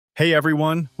Hey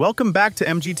everyone, welcome back to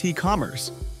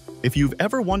MGT-COMMERCE. If you've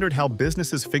ever wondered how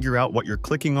businesses figure out what you're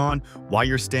clicking on, why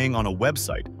you're staying on a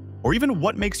website, or even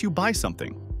what makes you buy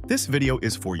something, this video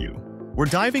is for you. We're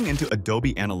diving into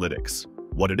Adobe Analytics,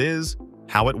 what it is,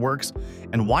 how it works,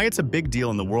 and why it's a big deal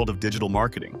in the world of digital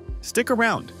marketing. Stick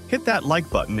around, hit that like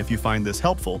button if you find this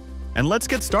helpful, and let's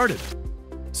get started.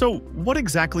 So, what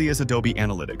exactly is Adobe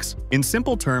Analytics? In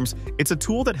simple terms, it's a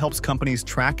tool that helps companies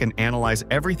track and analyze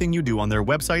everything you do on their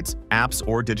websites, apps,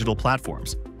 or digital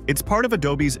platforms. It's part of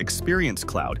Adobe's Experience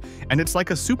Cloud, and it's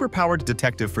like a superpowered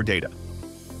detective for data.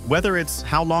 Whether it's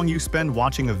how long you spend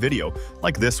watching a video,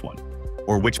 like this one,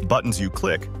 or which buttons you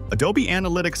click, Adobe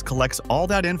Analytics collects all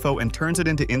that info and turns it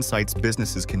into insights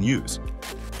businesses can use.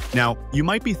 Now, you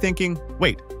might be thinking,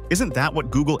 wait, isn't that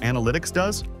what Google Analytics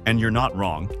does? And you're not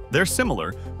wrong. They're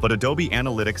similar, but Adobe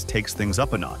Analytics takes things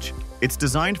up a notch. It's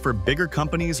designed for bigger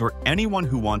companies or anyone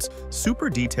who wants super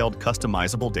detailed,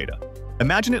 customizable data.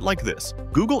 Imagine it like this.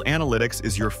 Google Analytics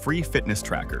is your free fitness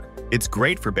tracker. It's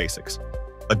great for basics.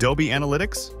 Adobe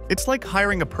Analytics? It's like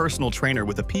hiring a personal trainer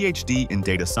with a PhD in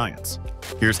data science.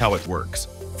 Here's how it works.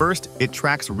 First, it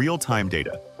tracks real-time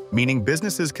data, meaning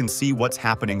businesses can see what's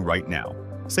happening right now.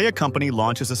 Say a company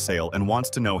launches a sale and wants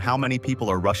to know how many people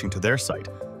are rushing to their site.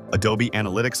 Adobe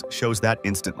Analytics shows that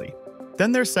instantly.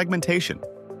 Then there's segmentation.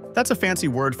 That's a fancy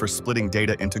word for splitting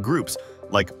data into groups,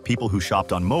 like people who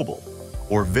shopped on mobile,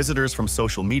 or visitors from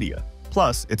social media.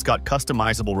 Plus, it's got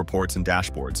customizable reports and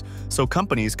dashboards, so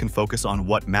companies can focus on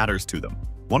what matters to them.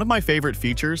 One of my favorite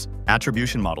features,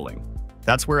 attribution modeling.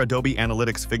 That's where Adobe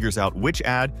Analytics figures out which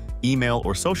ad, email,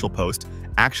 or social post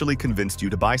actually convinced you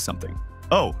to buy something.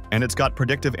 Oh, and it's got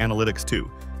predictive analytics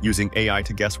too, using AI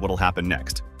to guess what'll happen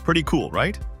next. Pretty cool,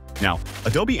 right? Now,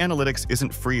 Adobe Analytics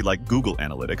isn't free like Google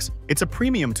Analytics. It's a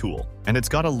premium tool, and it's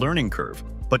got a learning curve.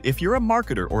 But if you're a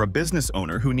marketer or a business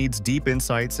owner who needs deep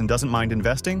insights and doesn't mind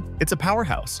investing, it's a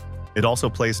powerhouse. It also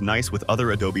plays nice with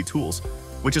other Adobe tools,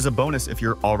 which is a bonus if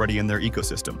you're already in their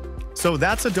ecosystem. So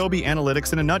that's Adobe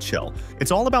Analytics in a nutshell.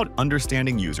 It's all about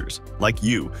understanding users, like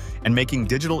you, and making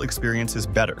digital experiences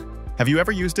better. Have you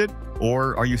ever used it,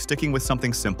 or are you sticking with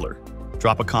something simpler?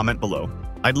 Drop a comment below.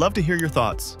 I'd love to hear your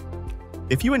thoughts.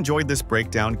 If you enjoyed this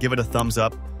breakdown, give it a thumbs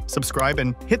up, subscribe,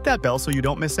 and hit that bell so you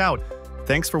don't miss out.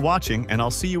 Thanks for watching, and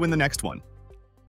I'll see you in the next one.